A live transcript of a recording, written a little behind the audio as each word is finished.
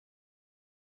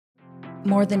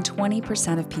More than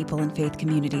 20% of people in faith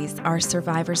communities are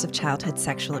survivors of childhood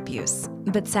sexual abuse.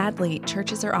 But sadly,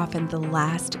 churches are often the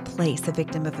last place a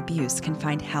victim of abuse can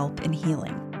find help and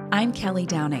healing. I'm Kelly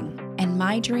Downing, and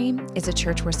my dream is a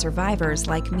church where survivors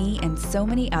like me and so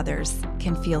many others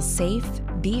can feel safe,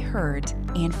 be heard,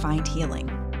 and find healing.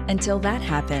 Until that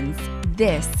happens,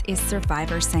 this is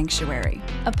Survivor Sanctuary,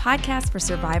 a podcast for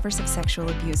survivors of sexual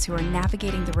abuse who are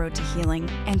navigating the road to healing,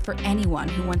 and for anyone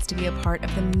who wants to be a part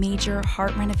of the major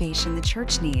heart renovation the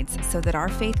church needs so that our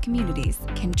faith communities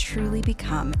can truly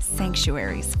become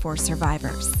sanctuaries for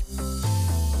survivors.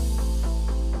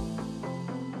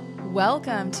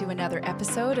 Welcome to another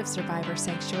episode of Survivor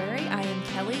Sanctuary. I am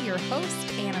Kelly, your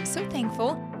host, and I'm so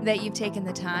thankful that you've taken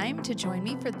the time to join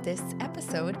me for this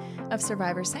episode of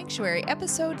Survivor Sanctuary,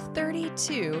 episode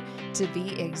 32 to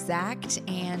be exact.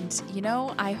 And,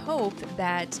 I hope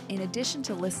that in addition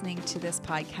to listening to this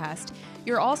podcast,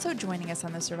 you're also joining us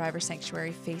on the Survivor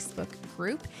Sanctuary Facebook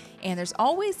group. And there's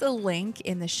always a link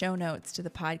in the show notes to the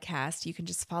podcast. You can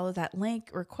just follow that link,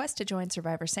 request to join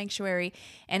Survivor Sanctuary.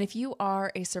 And if you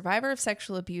are a survivor of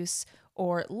sexual abuse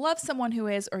or love someone who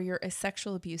is, or you're a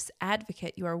sexual abuse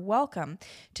advocate, you are welcome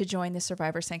to join the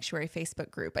Survivor Sanctuary Facebook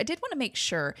group. I did want to make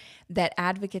sure that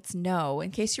advocates know,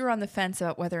 in case you're on the fence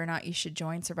about whether or not you should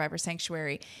join Survivor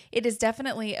Sanctuary, it is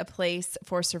definitely a place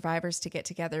for survivors to get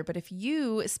together. But if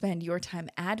you spend your time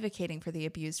advocating for the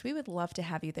abused, we would love to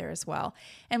have you there as well.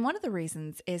 And one of the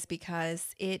reasons is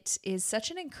because it is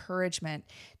such an encouragement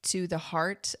to the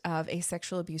heart of a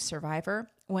sexual abuse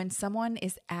survivor when someone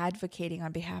is advocating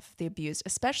on behalf of the abused,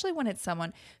 especially when it's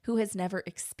someone who has never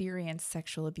experienced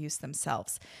sexual abuse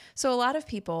themselves. So a lot of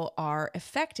people are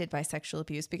affected by sexual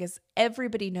abuse because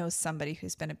everybody knows somebody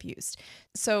who's been abused.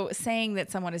 So saying that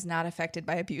someone is not affected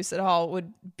by abuse at all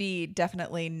would be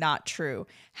definitely not true.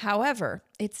 However,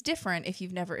 it's different if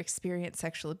you've never experienced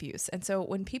sexual abuse. And so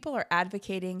when people are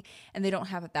advocating and they don't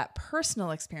have that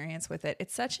personal experience with it,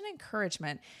 it's such an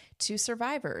encouragement to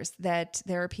survivors that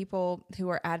there are people who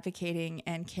are advocating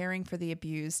and caring for the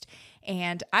abused.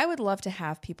 And I would love to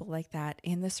have people like that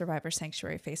in the Survivor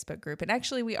Sanctuary Facebook group. And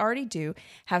actually, we already do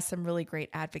have some really great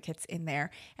advocates in there.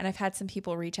 And I've had some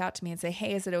people reach out to me and say,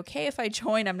 hey, is it okay if I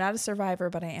join? I'm not a survivor,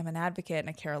 but I am an advocate and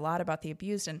I care a lot about the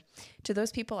abused. And to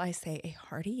those people, I say a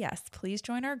hearty yes, please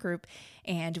join our group.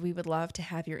 And we would love to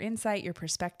have your insight, your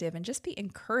perspective, and just be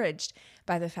encouraged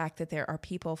by the fact that there are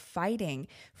people fighting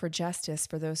for justice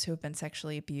for those who have been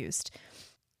sexually abused.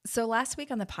 So last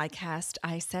week on the podcast,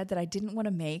 I said that I didn't want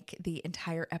to make the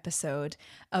entire episode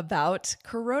about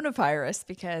coronavirus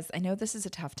because I know this is a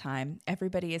tough time.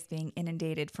 Everybody is being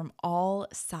inundated from all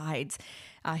sides,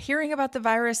 hearing about the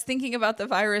virus, thinking about the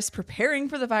virus, preparing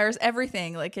for the virus,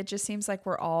 everything. Like it just seems like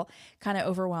we're all kind of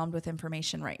overwhelmed with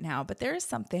information right now. But there is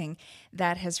something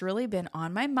that has really been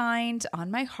on my mind,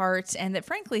 on my heart, and that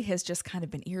frankly has just kind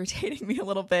of been irritating me a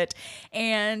little bit.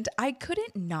 And I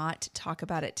couldn't not talk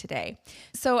about it today.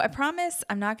 So I promise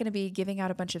I'm not going to be giving out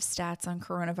a bunch of stats on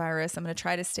coronavirus. I'm going to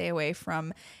try to stay away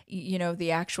from,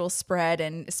 the actual spread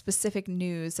and specific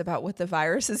news about what the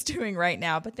virus is doing right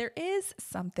now. But there is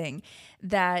something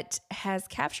that has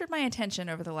captured my attention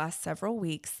over the last several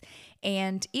weeks.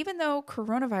 And even though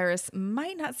coronavirus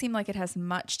might not seem like it has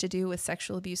much to do with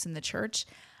sexual abuse in the church,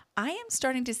 I am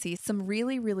starting to see some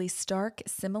really, really stark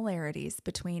similarities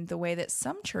between the way that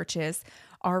some churches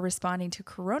are responding to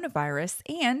coronavirus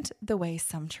and the way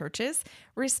some churches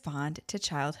respond to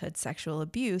childhood sexual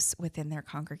abuse within their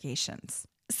congregations.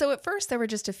 So at first, there were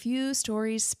just a few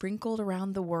stories sprinkled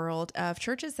around the world of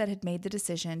churches that had made the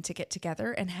decision to get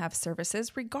together and have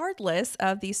services regardless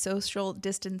of the social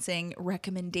distancing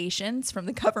recommendations from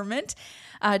the government.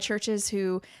 Churches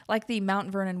who, like the Mount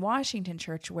Vernon, Washington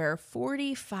church, where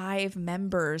 45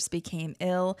 members became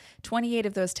ill, 28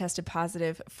 of those tested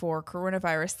positive for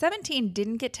coronavirus. 17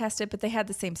 didn't get tested, but they had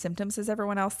the same symptoms as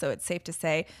everyone else, so it's safe to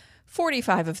say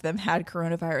 45 of them had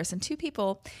coronavirus, and 2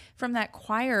 people from that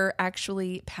choir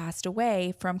actually passed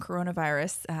away from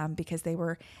coronavirus because they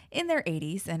were in their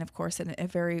 80s and, of course, in a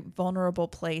very vulnerable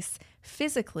place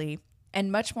physically and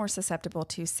much more susceptible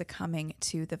to succumbing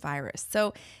to the virus.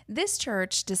 So this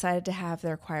church decided to have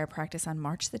their choir practice on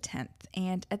March the 10th.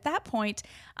 And at that point,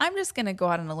 I'm just going to go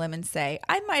out on a limb and say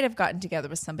I might have gotten together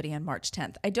with somebody on March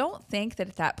 10th. I don't think that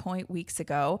at that point, weeks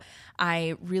ago,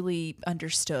 I really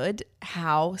understood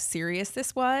how serious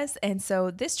this was. And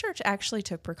so this church actually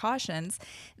took precautions.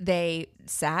 They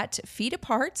sat feet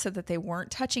apart so that they weren't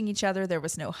touching each other. There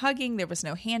was no hugging. There was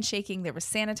no handshaking. There was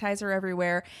sanitizer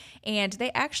everywhere. And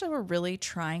they actually were really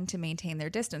trying to maintain their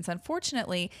distance.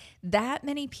 Unfortunately, that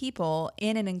many people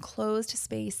in an enclosed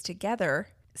space together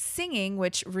singing,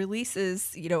 which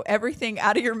releases, everything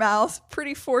out of your mouth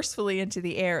pretty forcefully into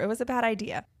the air, it was a bad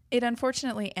idea. It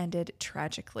unfortunately ended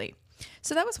tragically.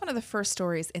 So that was one of the first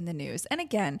stories in the news. And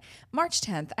again, March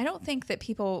 10th, I don't think that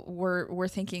people were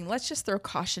thinking, let's just throw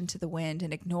caution to the wind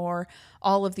and ignore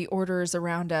all of the orders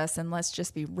around us and let's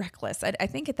just be reckless. I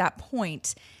think at that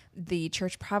point, the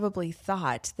church probably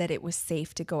thought that it was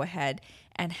safe to go ahead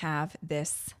and have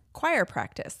this choir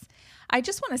practice. I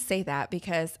just want to say that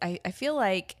because I feel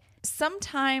like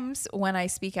sometimes when I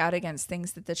speak out against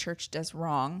things that the church does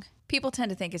wrong, people tend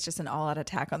to think it's just an all-out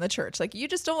attack on the church. Like, you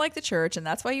just don't like the church, and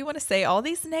that's why you want to say all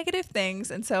these negative things.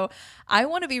 And so I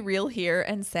want to be real here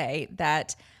and say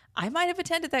that I might have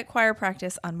attended that choir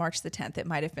practice on March the 10th. It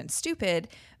might have been stupid,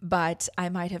 but I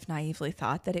might have naively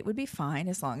thought that it would be fine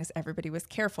as long as everybody was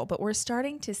careful. But we're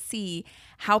starting to see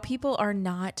how people are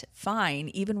not fine,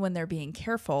 even when they're being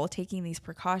careful, taking these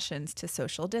precautions to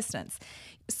social distance.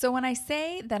 So when I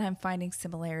say that I'm finding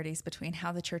similarities between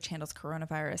how the church handles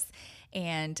coronavirus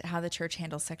and how the church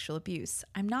handles sexual abuse,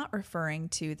 I'm not referring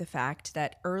to the fact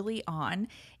that early on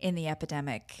in the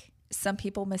epidemic, some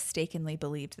people mistakenly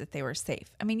believed that they were safe.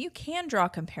 I mean, you can draw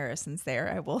comparisons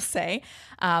there, I will say.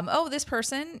 This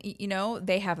person,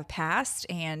 they have a past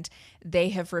and they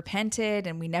have repented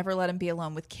and we never let them be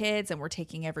alone with kids and we're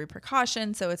taking every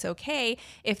precaution. So it's okay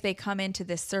if they come into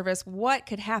this service. What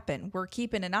could happen? We're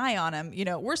keeping an eye on them.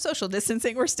 We're social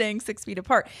distancing. We're staying 6 feet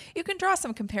apart. You can draw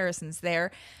some comparisons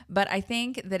there, but I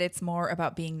think that it's more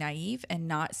about being naive and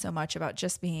not so much about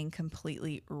just being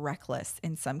completely reckless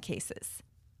in some cases.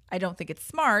 I don't think it's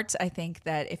smart. I think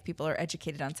that if people are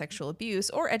educated on sexual abuse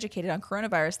or educated on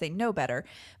coronavirus, they know better.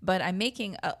 But I'm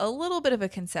making a little bit of a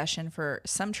concession for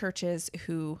some churches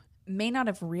who may not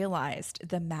have realized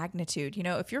the magnitude.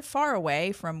 If you're far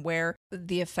away from where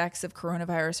the effects of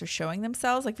coronavirus are showing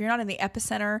themselves, like if you're not in the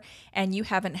epicenter and you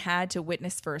haven't had to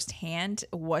witness firsthand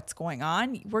what's going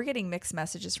on, we're getting mixed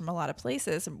messages from a lot of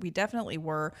places. We definitely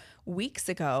were weeks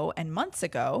ago and months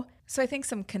ago. So I think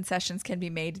some concessions can be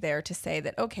made there to say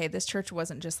that, okay, this church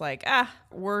wasn't just like,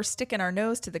 we're sticking our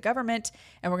nose to the government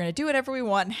and we're going to do whatever we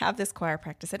want and have this choir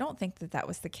practice. I don't think that that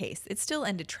was the case. It still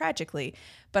ended tragically,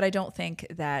 but I don't think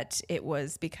that it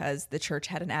was because the church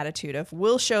had an attitude of,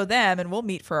 we'll show them and we'll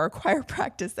meet for our choir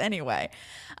practice anyway.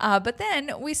 But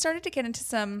then we started to get into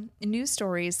some news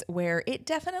stories where it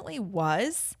definitely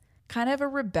was kind of a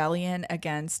rebellion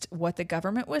against what the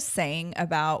government was saying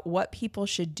about what people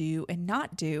should do and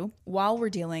not do while we're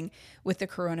dealing with the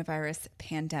coronavirus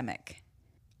pandemic.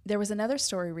 There was another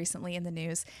story recently in the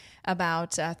news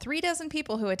about 36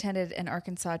 people who attended an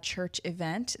Arkansas church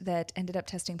event that ended up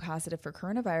testing positive for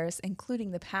coronavirus,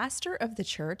 including the pastor of the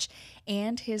church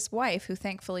and his wife, who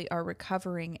thankfully are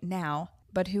recovering now,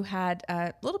 but who had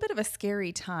a little bit of a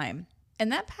scary time.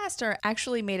 And that pastor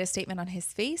actually made a statement on his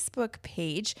Facebook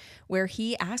page where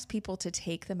he asked people to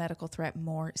take the medical threat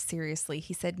more seriously.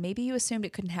 He said, maybe you assumed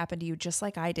it couldn't happen to you just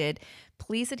like I did.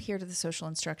 Please adhere to the social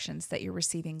instructions that you're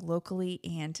receiving locally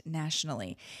and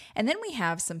nationally. And then we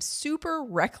have some super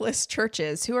reckless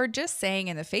churches who are just saying,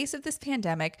 in the face of this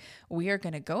pandemic, we are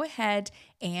going to go ahead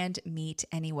and meet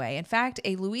anyway. In fact,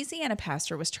 a Louisiana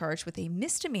pastor was charged with a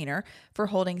misdemeanor for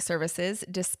holding services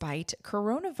despite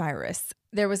coronavirus.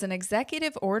 There was an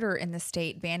executive order in the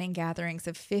state banning gatherings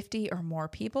of 50 or more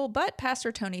people, but Pastor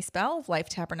Tony Spell of Life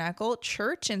Tabernacle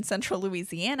Church in central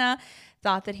Louisiana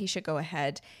thought that he should go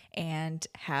ahead and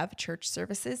have church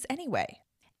services anyway.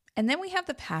 And then we have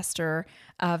the pastor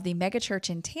of the megachurch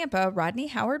in Tampa, Rodney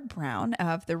Howard Brown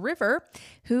of the River,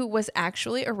 who was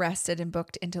actually arrested and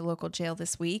booked into local jail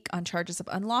this week on charges of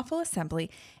unlawful assembly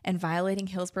and violating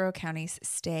Hillsborough County's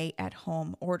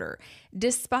stay-at-home order.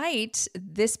 Despite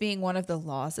this being one of the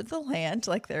laws of the land,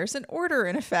 like there's an order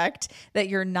in effect that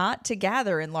you're not to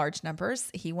gather in large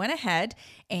numbers, he went ahead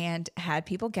and had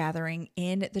people gathering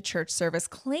in the church service,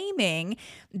 claiming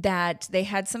that they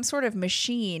had some sort of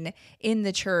machine in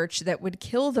the church that would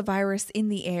kill the virus in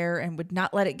the air and would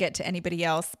not let it get to anybody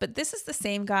else. But this is the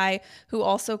same guy who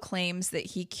also claims that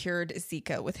he cured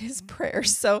Zika with his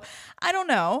prayers. So I don't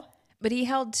know. But he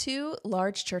held 2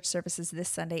 large church services this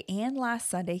Sunday and last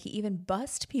Sunday. He even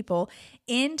bussed people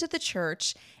into the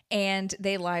church and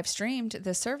they live streamed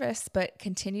the service, but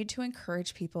continued to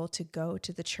encourage people to go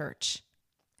to the church.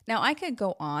 Now, I could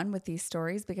go on with these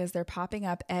stories because they're popping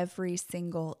up every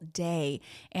single day,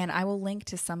 and I will link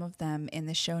to some of them in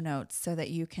the show notes so that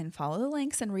you can follow the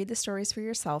links and read the stories for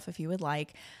yourself if you would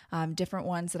like, different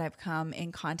ones that I've come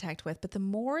in contact with. But the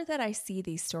more that I see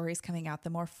these stories coming out, the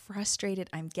more frustrated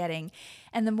I'm getting,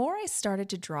 and the more I started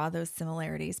to draw those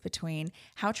similarities between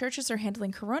how churches are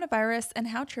handling coronavirus and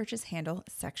how churches handle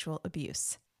sexual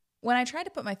abuse. When I tried to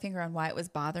put my finger on why it was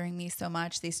bothering me so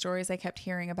much, these stories I kept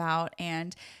hearing about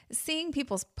and seeing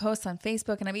people's posts on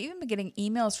Facebook, and I've even been getting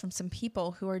emails from some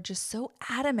people who are just so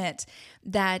adamant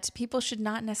that people should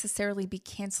not necessarily be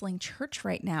canceling church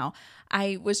right now.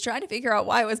 I was trying to figure out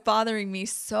why it was bothering me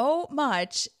so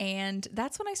much, and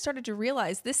that's when I started to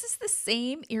realize this is the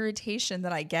same irritation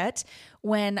that I get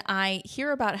when I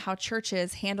hear about how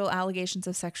churches handle allegations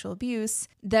of sexual abuse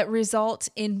that result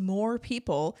in more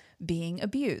people being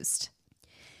abused.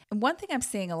 And one thing I'm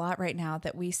seeing a lot right now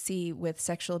that we see with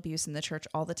sexual abuse in the church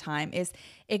all the time is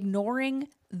ignoring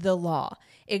the law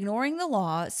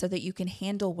so that you can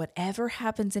handle whatever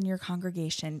happens in your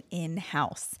congregation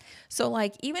in-house. So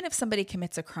like, even if somebody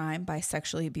commits a crime by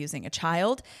sexually abusing a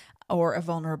child or a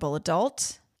vulnerable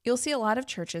adult, you'll see a lot of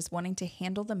churches wanting to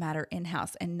handle the matter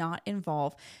in-house and not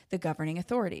involve the governing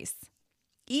authorities.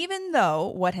 Even though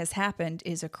what has happened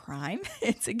is a crime,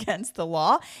 it's against the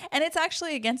law, and it's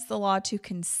actually against the law to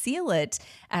conceal it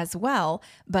as well.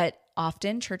 But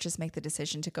often churches make the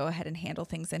decision to go ahead and handle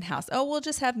things in-house. Oh, we'll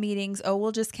just have meetings. Oh,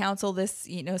 we'll just counsel this,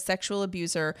 sexual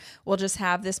abuser. We'll just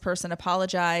have this person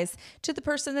apologize to the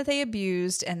person that they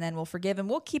abused, and then we'll forgive him.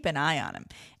 We'll keep an eye on him,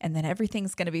 and then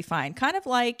everything's going to be fine. Kind of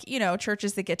like,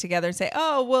 churches that get together and say,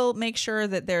 oh, we'll make sure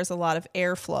that there's a lot of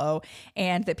airflow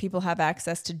and that people have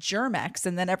access to Germ-X,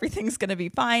 and then everything's going to be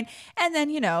fine. And then,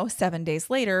 7 days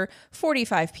later,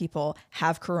 45 people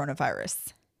have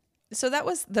coronavirus. So that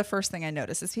was the first thing I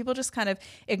noticed, is people just kind of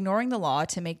ignoring the law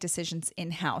to make decisions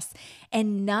in-house.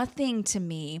 And nothing to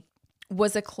me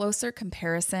was a closer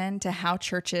comparison to how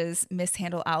churches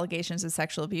mishandle allegations of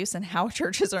sexual abuse and how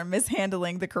churches are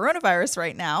mishandling the coronavirus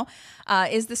right now,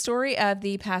 is the story of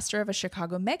the pastor of a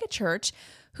Chicago megachurch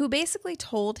who basically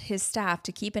told his staff to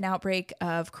keep an outbreak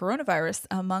of coronavirus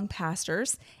among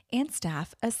pastors and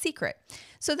staff a secret.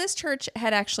 So this church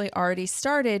had actually already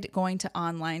started going to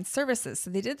online services. So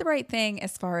they did the right thing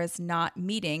as far as not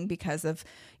meeting because of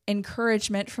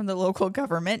encouragement from the local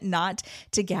government not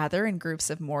to gather in groups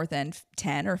of more than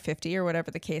 10 or 50 or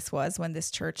whatever the case was when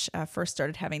this church first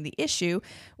started having the issue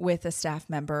with a staff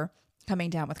member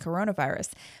coming down with coronavirus.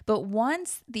 But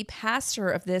once the pastor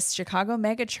of this Chicago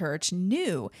megachurch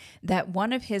knew that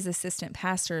one of his assistant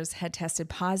pastors had tested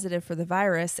positive for the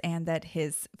virus and that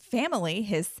his family,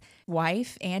 his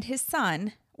wife and his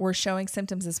son, were showing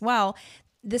symptoms as well,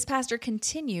 this pastor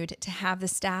continued to have the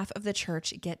staff of the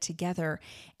church get together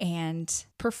and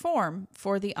perform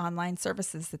for the online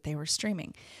services that they were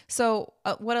streaming. So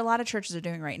what a lot of churches are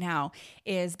doing right now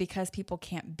is, because people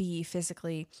can't be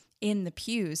physically in the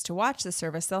pews to watch the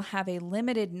service, they'll have a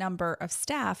limited number of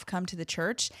staff come to the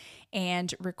church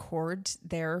and record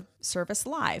their service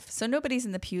live. So nobody's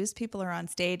in the pews, people are on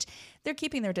stage. They're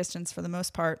keeping their distance for the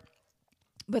most part,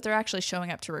 but they're actually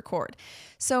showing up to record.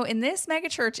 So in this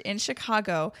megachurch in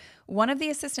Chicago, one of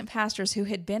the assistant pastors who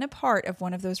had been a part of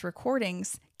one of those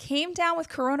recordings came down with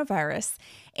coronavirus,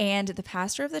 and the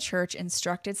pastor of the church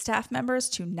instructed staff members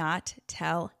to not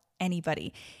tell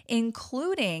anybody,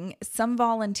 including some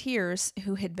volunteers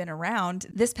who had been around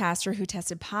this pastor who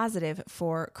tested positive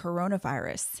for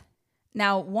coronavirus.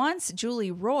 Now, once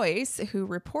Julie Royce, who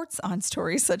reports on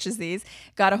stories such as these,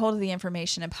 got a hold of the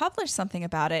information and published something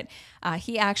about it,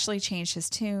 he actually changed his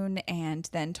tune and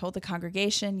then told the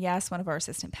congregation, yes, one of our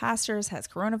assistant pastors has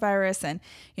coronavirus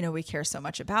and, we care so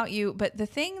much about you. But the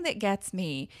thing that gets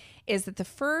me is that the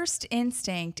first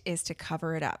instinct is to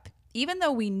cover it up. Even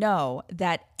though we know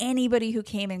that anybody who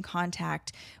came in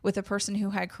contact with a person who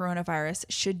had coronavirus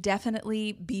should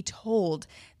definitely be told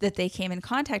that they came in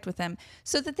contact with them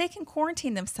so that they can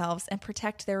quarantine themselves and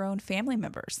protect their own family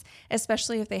members,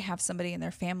 especially if they have somebody in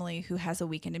their family who has a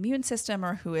weakened immune system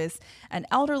or who is an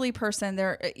elderly person.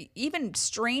 They're even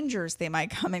strangers they might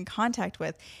come in contact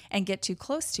with and get too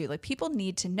close to. Like, people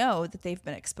need to know that they've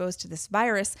been exposed to this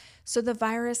virus so the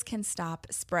virus can stop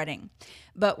spreading.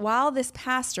 But while this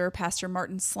Pastor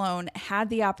Martin Sloan, had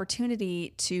the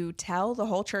opportunity to tell the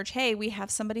whole church, hey, we have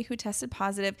somebody who tested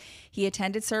positive. He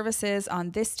attended services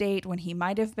on this date when he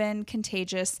might have been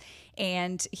contagious,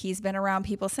 and he's been around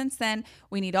people since then.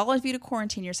 We need all of you to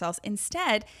quarantine yourselves.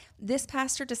 Instead, this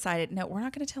pastor decided, no, we're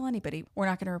not going to tell anybody. We're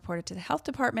not going to report it to the health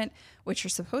department, which you're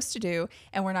supposed to do,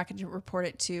 and we're not going to report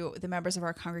it to the members of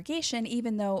our congregation,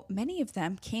 even though many of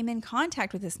them came in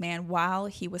contact with this man while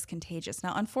he was contagious.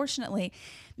 Now, unfortunately,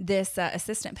 this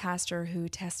assistant pastor who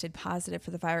tested positive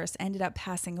for the virus ended up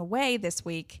passing away this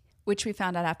week which we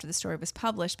found out after the story was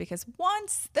published, because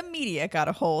once the media got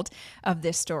a hold of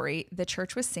this story, the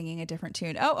church was singing a different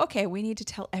tune. Oh, okay, we need to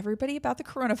tell everybody about the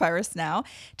coronavirus now.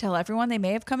 Tell everyone they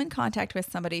may have come in contact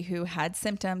with somebody who had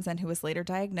symptoms and who was later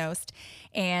diagnosed.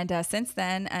 And since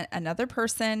then, another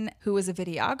person who was a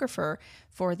videographer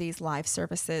for these live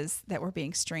services that were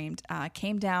being streamed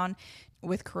came down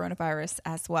with coronavirus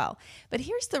as well. But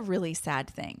here's the really sad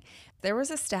thing. There was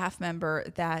a staff member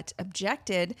that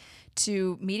objected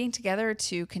to meeting together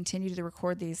to continue to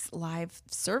record these live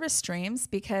service streams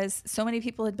because so many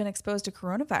people had been exposed to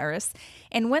coronavirus.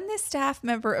 And when this staff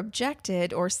member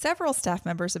objected, or several staff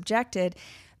members objected,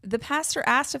 the pastor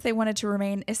asked if they wanted to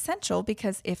remain essential,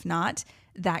 because if not,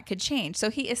 that could change.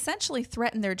 So he essentially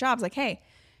threatened their jobs, like, hey,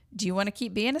 do you want to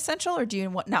keep being essential, or do you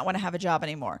not want to have a job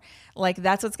anymore? Like,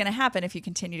 that's what's going to happen if you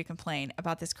continue to complain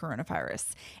about this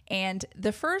coronavirus. And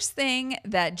the first thing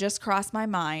that just crossed my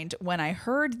mind when I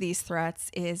heard these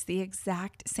threats is the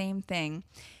exact same thing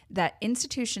that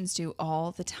institutions do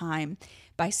all the time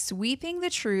by sweeping the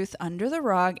truth under the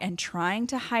rug and trying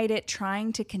to hide it,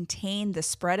 trying to contain the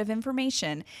spread of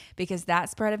information, because that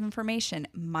spread of information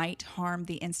might harm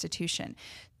the institution.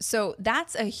 So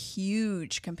that's a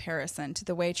huge comparison to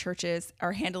the way churches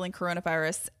are handling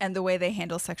coronavirus and the way they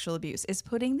handle sexual abuse, is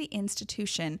putting the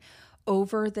institution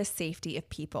over the safety of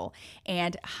people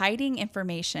and hiding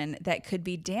information that could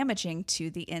be damaging to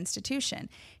the institution.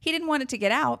 He didn't want it to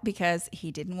get out because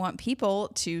he didn't want people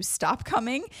to stop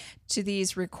coming to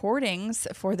these recordings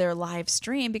for their live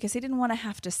stream, because he didn't want to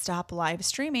have to stop live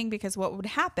streaming, because what would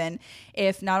happen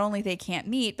if not only they can't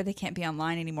meet, but they can't be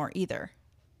online anymore either.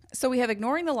 So we have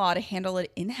ignoring the law to handle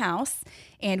it in-house,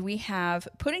 and we have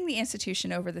putting the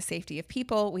institution over the safety of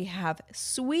people. We have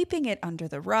sweeping it under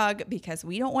the rug because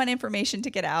we don't want information to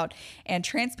get out. And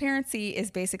transparency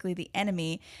is basically the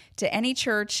enemy to any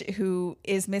church who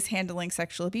is mishandling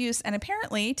sexual abuse, and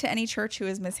apparently to any church who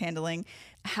is mishandling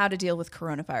how to deal with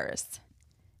coronavirus.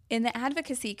 In the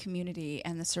advocacy community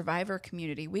and the survivor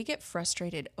community, we get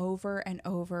frustrated over and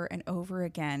over and over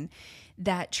again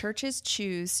that churches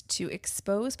choose to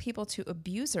expose people to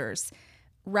abusers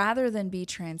rather than be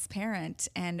transparent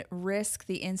and risk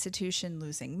the institution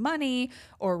losing money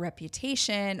or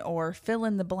reputation or fill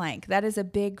in the blank. That is a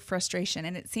big frustration.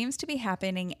 And it seems to be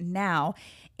happening now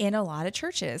in a lot of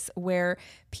churches where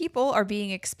people are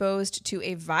being exposed to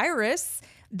a virus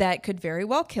that could very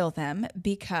well kill them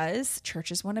because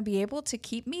churches want to be able to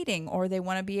keep meeting, or they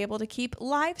want to be able to keep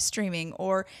live streaming,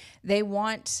 or they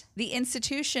want the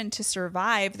institution to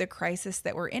survive the crisis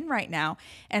that we're in right now.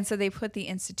 And so they put the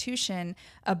institution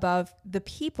above the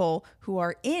people who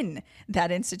are in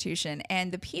that institution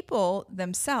and the people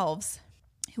themselves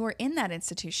who are in that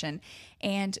institution.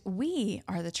 And we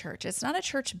are the church. It's not a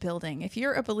church building. If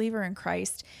you're a believer in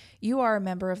Christ, you are a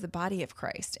member of the body of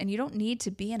Christ, and you don't need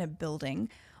to be in a building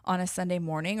on a Sunday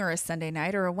morning or a Sunday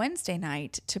night or a Wednesday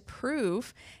night to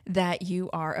prove that you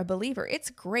are a believer. It's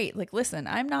great. Like, listen,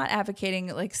 I'm not advocating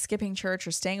like skipping church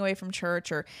or staying away from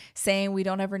church or saying we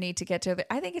don't ever need to get together.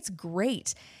 I think it's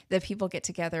great that people get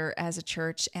together as a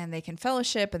church and they can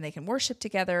fellowship and they can worship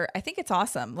together. I think it's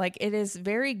awesome. Like, it is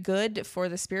very good for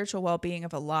the spiritual well-being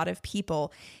of a lot of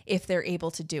people if they're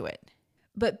able to do it.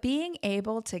 But being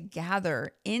able to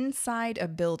gather inside a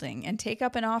building and take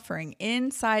up an offering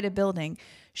inside a building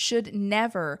should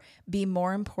never be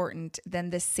more important than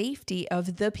the safety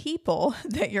of the people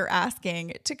that you're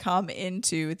asking to come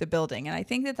into the building. And I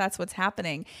think that that's what's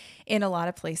happening in a lot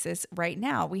of places right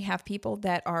now. We have people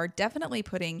that are definitely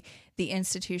putting the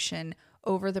institution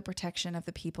over the protection of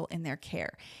the people in their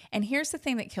care. And here's the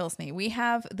thing that kills me. We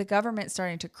have the government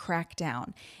starting to crack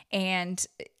down. And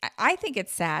I think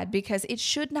it's sad because it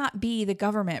should not be the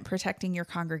government protecting your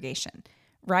congregation,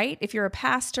 right? If you're a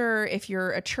pastor, if you're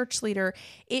a church leader,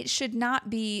 it should not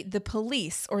be the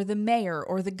police or the mayor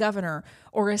or the governor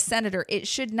or a senator. It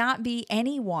should not be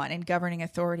anyone in governing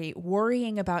authority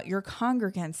worrying about your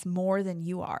congregants more than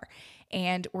you are.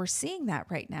 And we're seeing that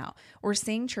right now. We're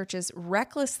seeing churches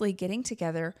recklessly getting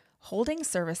together, holding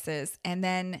services, and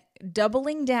then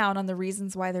doubling down on the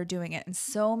reasons why they're doing it. And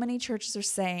so many churches are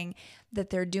saying that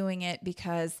they're doing it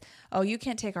because, oh, you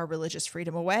can't take our religious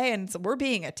freedom away, and so we're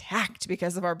being attacked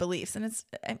because of our beliefs. And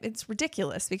it's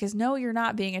ridiculous, because no, you're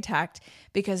not being attacked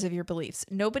because of your beliefs.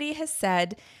 Nobody has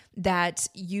said that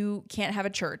you can't have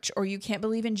a church, or you can't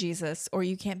believe in Jesus, or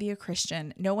you can't be a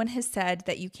Christian. No one has said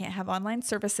that you can't have online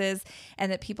services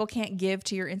and that people can't give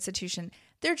to your institution.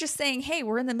 They're just saying, hey,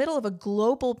 we're in the middle of a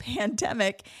global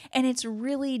pandemic, and it's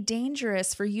really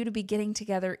dangerous for you to be getting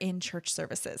together in church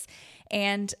services.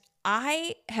 And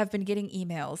I have been getting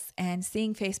emails and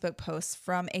seeing Facebook posts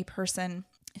from a person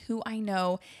who I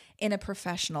know in a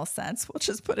professional sense, we'll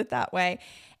just put it that way.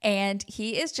 And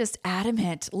he is just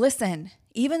adamant. Listen,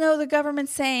 even though the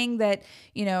government's saying that,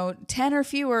 10 or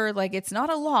fewer, like it's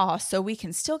not a law, so we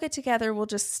can still get together. We'll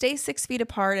just stay 6 feet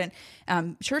apart,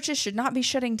 and churches should not be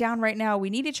shutting down right now.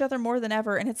 We need each other more than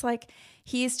ever. And it's like,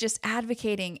 he's just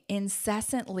advocating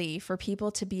incessantly for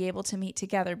people to be able to meet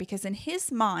together, because in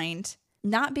his mind,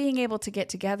 not being able to get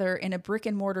together in a brick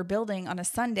and mortar building on a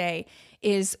Sunday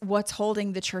is what's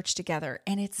holding the church together.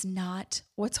 And it's not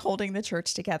what's holding the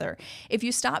church together. If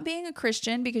you stop being a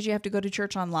Christian because you have to go to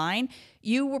church online,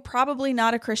 you were probably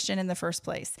not a Christian in the first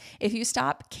place. If you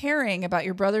stop caring about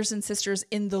your brothers and sisters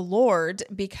in the Lord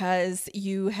because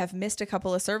you have missed a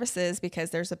couple of services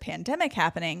because there's a pandemic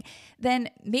happening,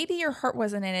 then maybe your heart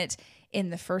wasn't in it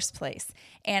in the first place.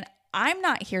 And I'm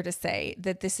not here to say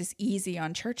that this is easy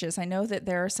on churches. I know that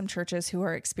there are some churches who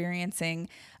are experiencing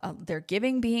their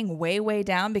giving being way, way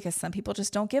down because some people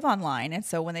just don't give online. And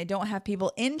so when they don't have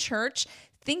people in church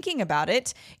thinking about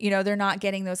it, they're not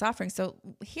getting those offerings. So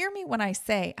hear me when I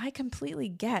say I completely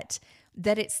get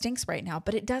that it stinks right now,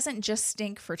 but it doesn't just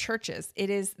stink for churches.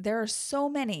 There are so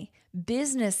many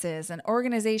businesses and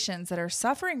organizations that are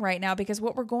suffering right now because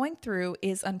what we're going through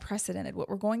is unprecedented. What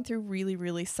we're going through really,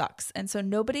 really sucks. And so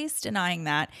nobody's denying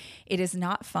that. It is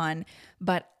not fun,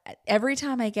 but every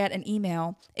time I get an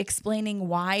email explaining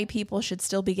why people should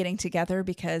still be getting together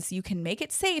because you can make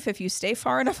it safe if you stay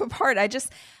far enough apart,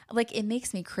 it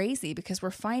makes me crazy, because we're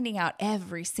finding out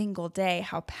every single day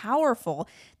how powerful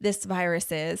this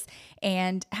virus is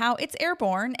and how it's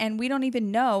airborne, and we don't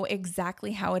even know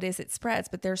exactly how it spreads,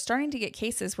 but they're starting to get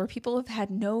cases where people have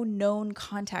had no known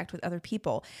contact with other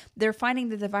people. They're finding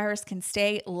that the virus can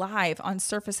stay live on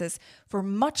surfaces for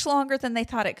much longer than they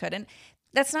thought it could. And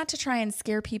that's not to try and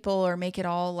scare people or make it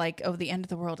all like, oh, the end of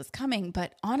the world is coming.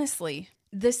 But honestly,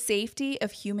 the safety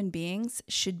of human beings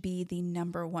should be the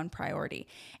number one priority.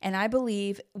 And I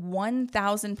believe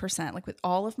 1,000%, like with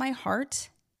all of my heart,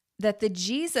 that the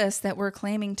Jesus that we're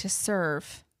claiming to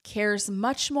serve cares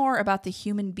much more about the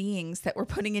human beings that we're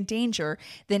putting in danger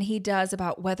than he does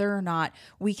about whether or not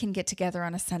we can get together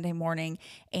on a Sunday morning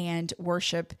and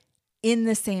worship in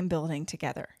the same building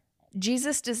together.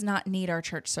 Jesus does not need our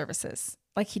church services.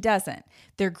 Like, he doesn't.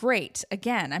 They're great.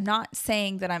 Again, I'm not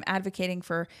saying that I'm advocating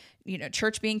for,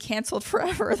 church being canceled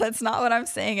forever. That's not what I'm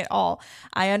saying at all.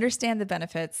 I understand the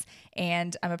benefits,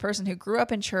 and I'm a person who grew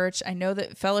up in church. I know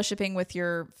that fellowshipping with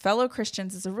your fellow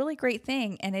Christians is a really great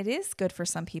thing, and it is good for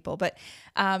some people. But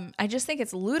I just think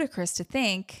it's ludicrous to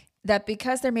think that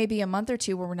because there may be a month or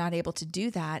two where we're not able to do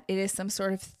that, it is some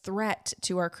sort of threat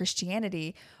to our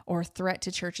Christianity or threat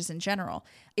to churches in general.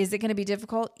 Is it going to be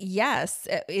difficult? Yes.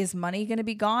 Is money going to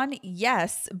be gone?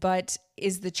 Yes. But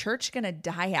is the church going to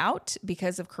die out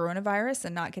because of coronavirus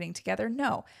and not getting together?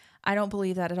 No. I don't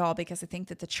believe that at all, because I think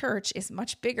that the church is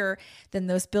much bigger than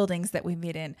those buildings that we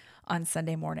meet in on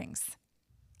Sunday mornings.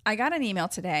 I got an email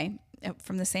today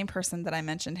from the same person that I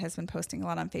mentioned has been posting a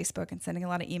lot on Facebook and sending a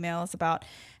lot of emails about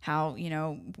how,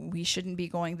 we shouldn't be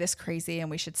going this crazy and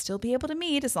we should still be able to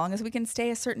meet as long as we can stay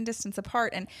a certain distance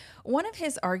apart. And one of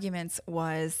his arguments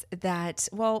was that,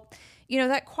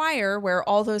 that choir where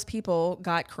all those people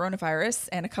got coronavirus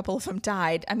and a couple of them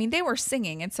died, they were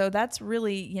singing. And so that's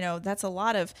really, that's a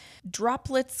lot of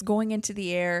droplets going into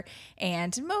the air,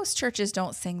 and most churches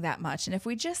don't sing that much. And if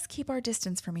we just keep our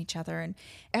distance from each other and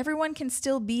everyone can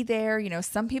still be there,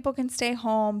 some people can stay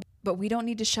home, but we don't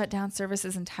need to shut down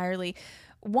services entirely.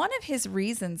 One of his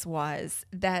reasons was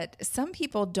that some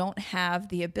people don't have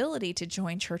the ability to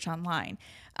join church online.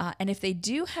 And if they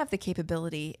do have the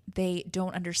capability, they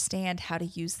don't understand how to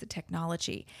use the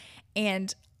technology.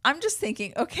 And I'm just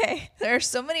thinking, okay, there are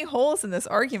so many holes in this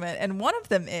argument. And one of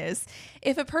them is,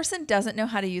 if a person doesn't know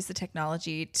how to use the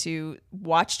technology to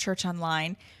watch church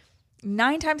online,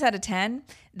 9 times out of 10,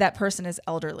 that person is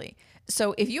elderly.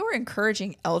 So if you are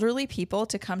encouraging elderly people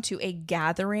to come to a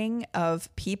gathering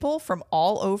of people from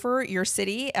all over your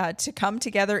city to come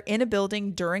together in a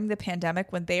building during the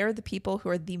pandemic, when they are the people who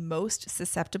are the most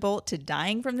susceptible to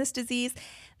dying from this disease,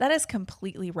 that is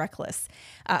completely reckless.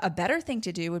 A better thing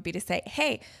to do would be to say,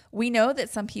 hey, we know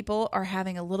that some people are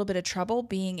having a little bit of trouble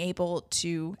being able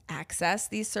to access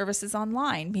these services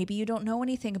online. Maybe you don't know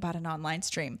anything about an online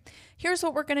stream. Here's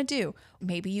what we're going to do.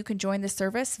 Maybe you can join the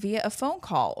service via a phone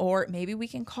call, or maybe we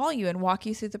can call you and walk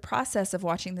you through the process of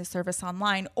watching the service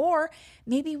online, or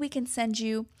maybe we can send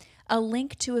you a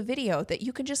link to a video that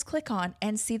you can just click on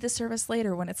and see the service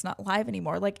later when it's not live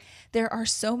anymore. Like, there are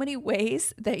so many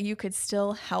ways that you could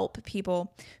still help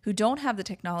people who don't have the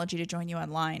technology to join you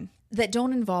online, that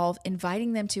don't involve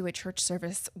inviting them to a church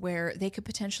service where they could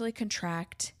potentially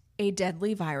contract a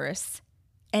deadly virus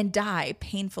and die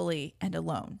painfully and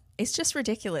alone. It's just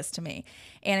ridiculous to me.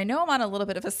 And I know I'm on a little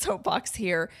bit of a soapbox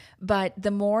here, but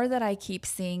the more that I keep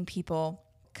seeing people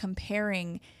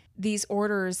comparing these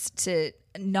orders to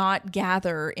not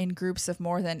gather in groups of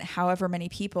more than however many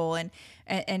people,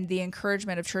 and the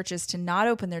encouragement of churches to not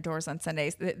open their doors on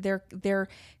Sundays, they're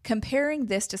comparing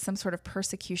this to some sort of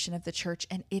persecution of the church,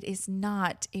 and it is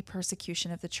not a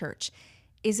persecution of the church.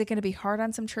 Is it going to be hard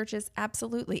on some churches?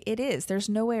 Absolutely, it is. There's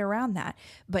no way around that.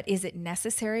 But is it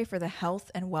necessary for the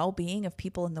health and well-being of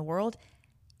people in the world?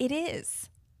 It is.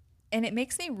 And it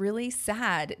makes me really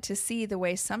sad to see the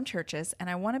way some churches, and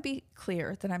I want to be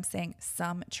clear that I'm saying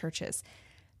some churches,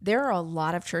 there are a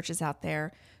lot of churches out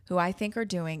there who I think are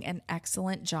doing an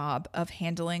excellent job of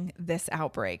handling this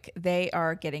outbreak. They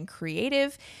are getting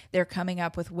creative. They're coming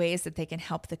up with ways that they can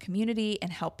help the community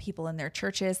and help people in their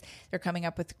churches. They're coming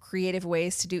up with creative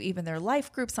ways to do even their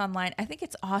life groups online. I think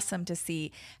it's awesome to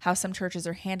see how some churches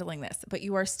are handling this, but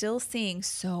you are still seeing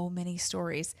so many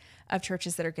stories of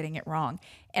churches that are getting it wrong.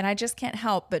 And I just can't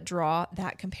help but draw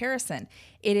that comparison.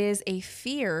 It is a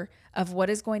fear of what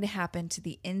is going to happen to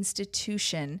the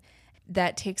institution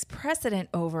that takes precedent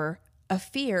over a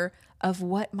fear of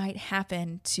what might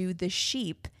happen to the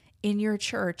sheep in your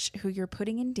church who you're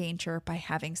putting in danger by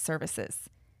having services.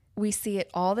 We see it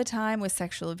all the time with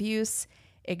sexual abuse,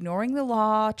 ignoring the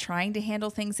law, trying to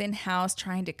handle things in-house,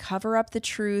 trying to cover up the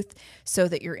truth so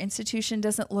that your institution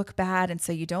doesn't look bad and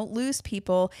so you don't lose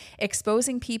people,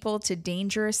 exposing people to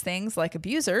dangerous things like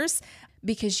abusers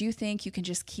because you think you can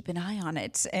just keep an eye on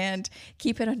it and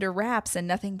keep it under wraps and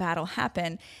nothing bad will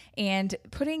happen, and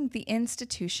putting the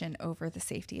institution over the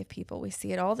safety of people. We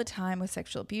see it all the time with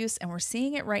sexual abuse, and we're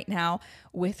seeing it right now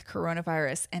with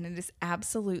coronavirus, and it is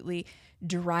absolutely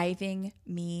driving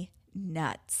me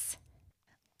nuts.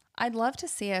 I'd love to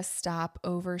see us stop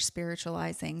over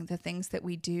spiritualizing the things that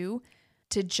we do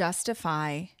to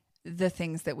justify the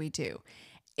things that we do.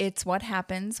 It's what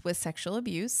happens with sexual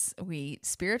abuse. We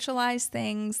spiritualize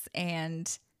things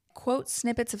and quote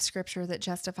snippets of scripture that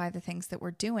justify the things that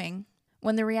we're doing,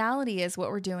 when the reality is what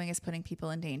we're doing is putting people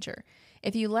in danger.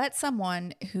 If you let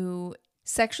someone who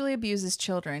sexually abuses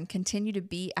children continue to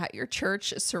be at your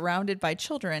church surrounded by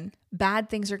children, bad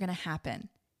things are going to happen.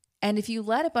 And if you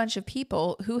let a bunch of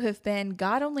people who have been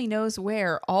God only knows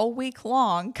where all week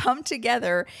long come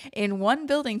together in one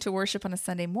building to worship on a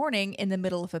Sunday morning in the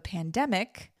middle of a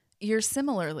pandemic, you're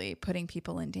similarly putting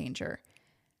people in danger.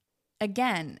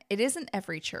 Again, it isn't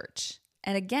every church.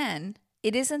 And again,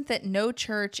 it isn't that no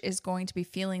church is going to be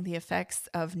feeling the effects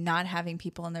of not having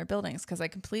people in their buildings, because I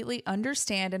completely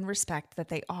understand and respect that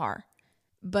they are.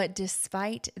 But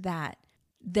despite that,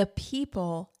 the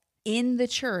people in the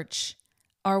church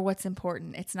are what's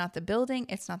important. It's not the building,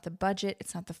 it's not the budget,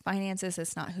 it's not the finances,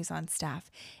 it's not who's on staff.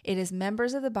 It is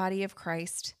members of the body of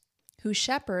Christ who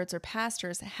shepherds or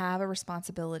pastors have a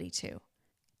responsibility to.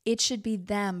 It should be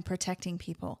them protecting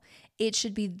people. It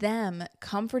should be them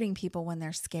comforting people when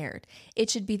they're scared. It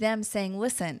should be them saying,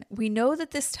 listen, we know that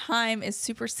this time is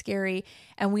super scary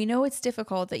and we know it's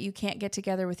difficult that you can't get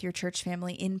together with your church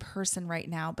family in person right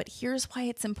now, but here's why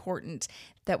it's important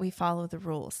that we follow the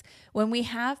rules. When we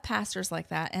have pastors like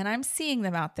that, and I'm seeing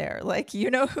them out there, like,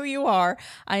 you know who you are,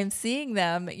 I'm seeing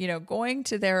them, going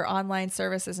to their online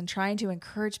services and trying to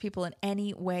encourage people in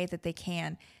any way that they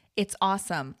can. It's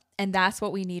awesome. And that's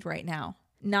what we need right now.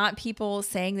 Not people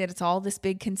saying that it's all this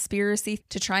big conspiracy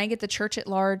to try and get the church at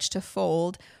large to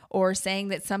fold, or saying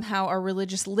that somehow our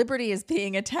religious liberty is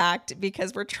being attacked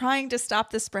because we're trying to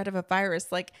stop the spread of a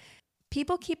virus. Like,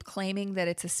 people keep claiming that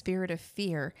it's a spirit of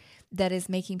fear that is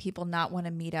making people not want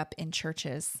to meet up in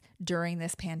churches during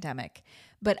this pandemic.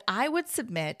 But I would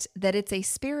submit that it's a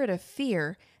spirit of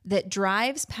fear that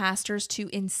drives pastors to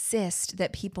insist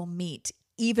that people meet,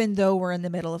 even though we're in the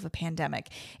middle of a pandemic.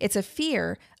 It's a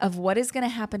fear of what is going to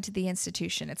happen to the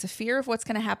institution. It's a fear of what's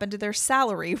going to happen to their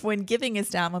salary when giving is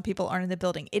down, when people aren't in the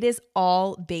building. It is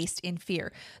all based in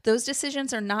fear. Those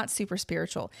decisions are not super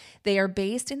spiritual. They are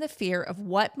based in the fear of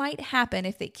what might happen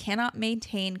if they cannot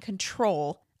maintain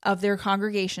control of their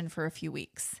congregation for a few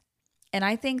weeks. And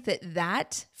I think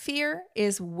that fear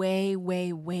is way,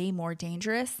 way, way more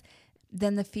dangerous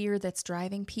than the fear that's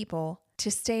driving people to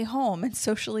stay home and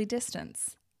socially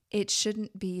distance. It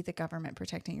shouldn't be the government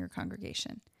protecting your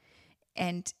congregation.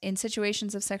 And in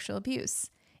situations of sexual abuse,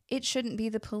 it shouldn't be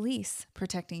the police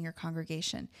protecting your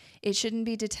congregation. It shouldn't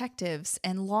be detectives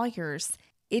and lawyers.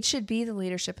 It should be the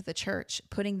leadership of the church,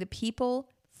 putting the people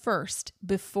first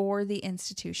before the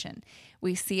institution.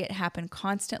 We see it happen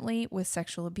constantly with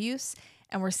sexual abuse,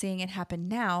 and we're seeing it happen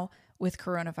now with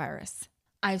coronavirus.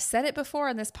 I've said it before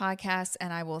on this podcast,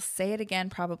 and I will say it again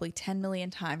probably 10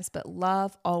 million times, but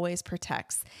love always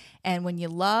protects. And when you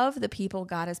love the people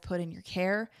God has put in your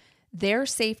care, their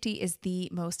safety is the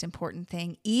most important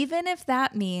thing, even if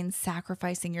that means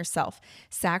sacrificing yourself,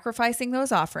 sacrificing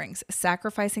those offerings,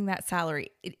 sacrificing that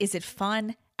salary. Is it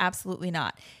fun? Absolutely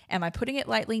not. Am I putting it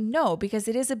lightly? No, because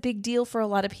it is a big deal for a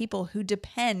lot of people who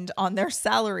depend on their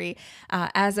salary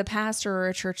as a pastor or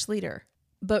a church leader.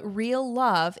 But real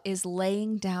love is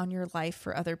laying down your life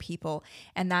for other people.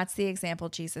 And that's the example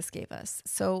Jesus gave us.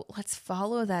 So let's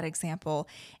follow that example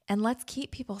and let's keep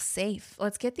people safe.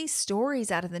 Let's get these stories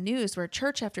out of the news where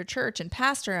church after church and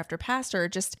pastor after pastor are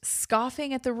just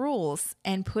scoffing at the rules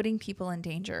and putting people in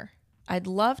danger. I'd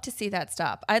love to see that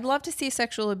stop. I'd love to see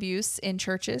sexual abuse in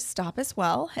churches stop as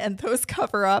well, and those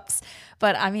cover-ups.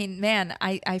 But I mean, man,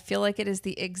 I feel like it is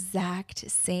the exact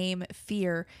same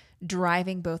fear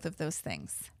driving both of those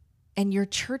things. And your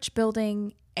church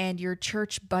building and your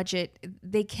church budget,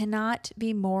 they cannot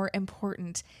be more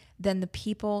important than the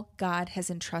people God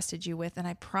has entrusted you with. And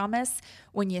I promise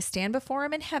when you stand before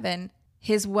Him in heaven,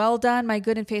 His well done, my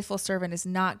good and faithful servant is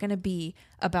not going to be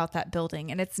about that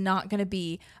building. And it's not going to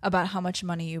be about how much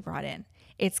money you brought in.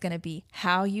 It's going to be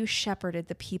how you shepherded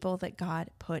the people that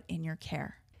God put in your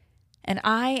care. And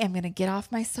I am going to get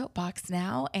off my soapbox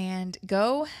now and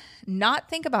go not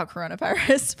think about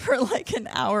coronavirus for like an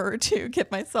hour or two, give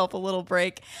myself a little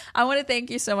break. I want to thank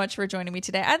you so much for joining me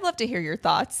today. I'd love to hear your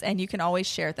thoughts, and you can always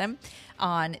share them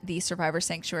on the Survivor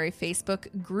Sanctuary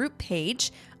Facebook group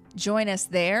page. Join us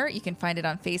there. You can find it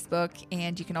on Facebook,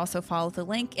 and you can also follow the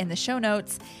link in the show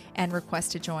notes and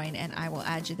request to join, and I will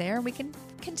add you there. We can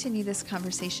continue this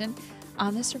conversation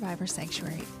on the Survivor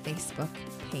Sanctuary Facebook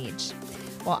page.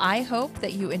 Well, I hope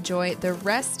that you enjoy the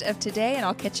rest of today, and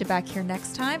I'll catch you back here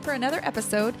next time for another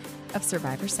episode of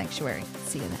Survivor Sanctuary.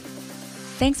 See you then.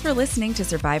 Thanks for listening to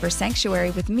Survivor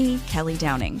Sanctuary with me, Kelly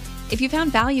Downing. If you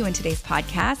found value in today's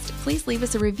podcast, please leave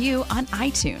us a review on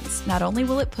iTunes. Not only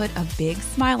will it put a big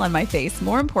smile on my face,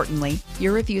 more importantly,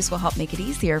 your reviews will help make it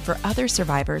easier for other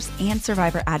survivors and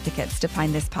survivor advocates to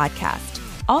find this podcast.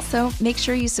 Also, make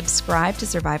sure you subscribe to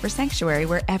Survivor Sanctuary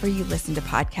wherever you listen to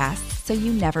podcasts so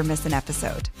you never miss an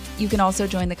episode. You can also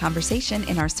join the conversation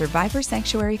in our Survivor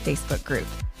Sanctuary Facebook group.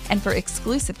 And for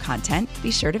exclusive content,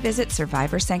 be sure to visit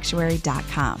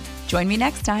survivorsanctuary.com. Join me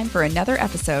next time for another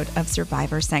episode of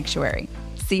Survivor Sanctuary.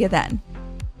 See you then.